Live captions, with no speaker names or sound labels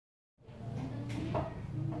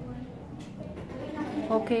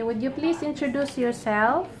Okay, would you please introduce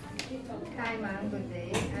yourself? Hi ma'am, good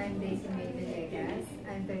day. I'm Daisy May Villegas.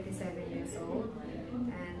 I'm 37 years old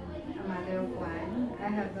and a mother of one. I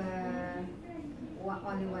have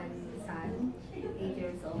only one son, 8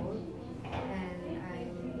 years old, and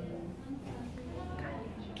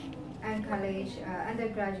I'm college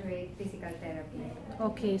undergraduate physical therapy.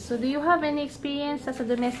 Okay, so do you have any experience as a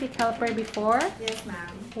domestic helper before? Yes ma'am.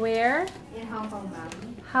 Where? In Hong Kong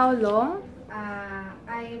ma'am. How long?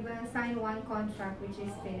 I've signed one contract which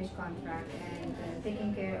is Finnish contract and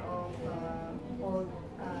taking care of old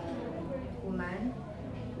woman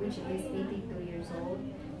which is 82 years old,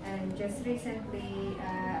 and just recently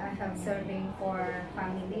I have serving for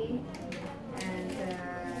family, and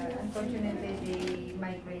unfortunately they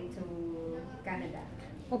migrate to Canada.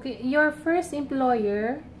 Okay, your first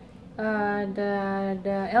employer,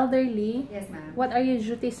 the elderly. Yes ma'am. What are your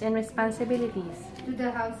duties and responsibilities? To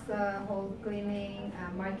the household cleaning,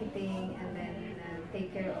 marketing, and then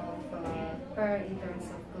take care of her in terms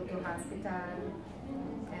of go to hospital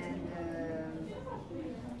and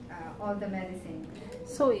all the medicine.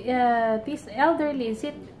 So, this elderly, is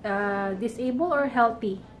it disabled or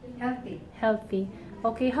healthy? Healthy. Healthy.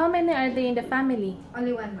 Okay, how many are they in the family?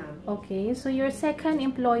 Only one ma'am. Okay, so your second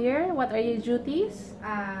employer, what are your duties?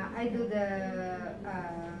 I do the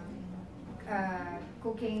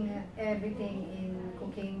cooking, everything in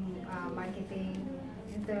cooking, marketing,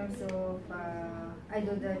 in terms of I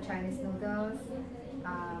do the Chinese noodles,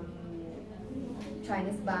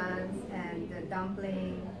 Chinese buns, and the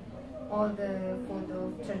dumpling, all the food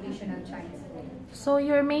of traditional Chinese food. So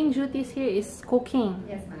your main duties here is cooking.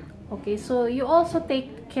 Yes ma'am. Okay, so you also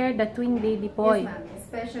take care the twin baby boy. Yes ma'am,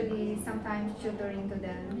 especially sometimes tutoring to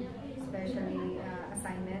them, especially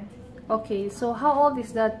assignment. Okay, so how old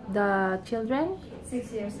is the children?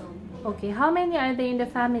 6 years old. Okay, how many are there in the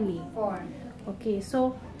family? 4. Okay,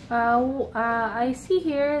 so I see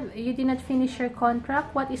here you did not finish your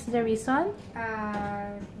contract. What is the reason?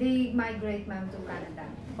 They migrate ma'am to Canada.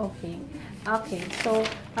 Okay, okay. So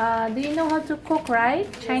do you know how to cook, right?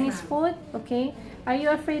 Chinese food. Okay. Are you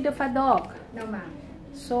afraid of a dog? No ma'am.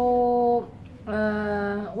 So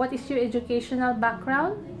what is your educational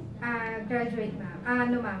background? Graduate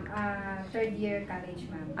ma'am. No ma'am. 3rd year college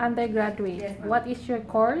ma'am. Undergraduate. Yes, ma'am. What is your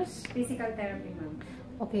course? Physical therapy ma'am.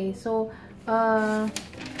 Okay, so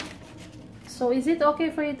so is it okay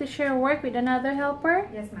for you to share work with another helper?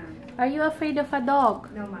 Yes ma'am. Are you afraid of a dog?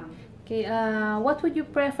 No ma'am. Okay, what would you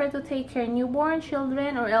prefer to take care? Newborn,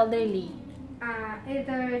 children, or elderly?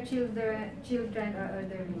 Either children or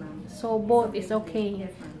elderly ma'am. So both is okay.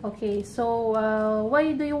 Yes ma'am. Okay, so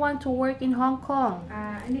why do you want to work in Hong Kong?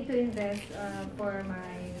 I need to invest for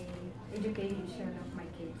my education of my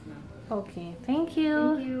kids ma'am. Okay, thank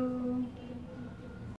you. Thank you.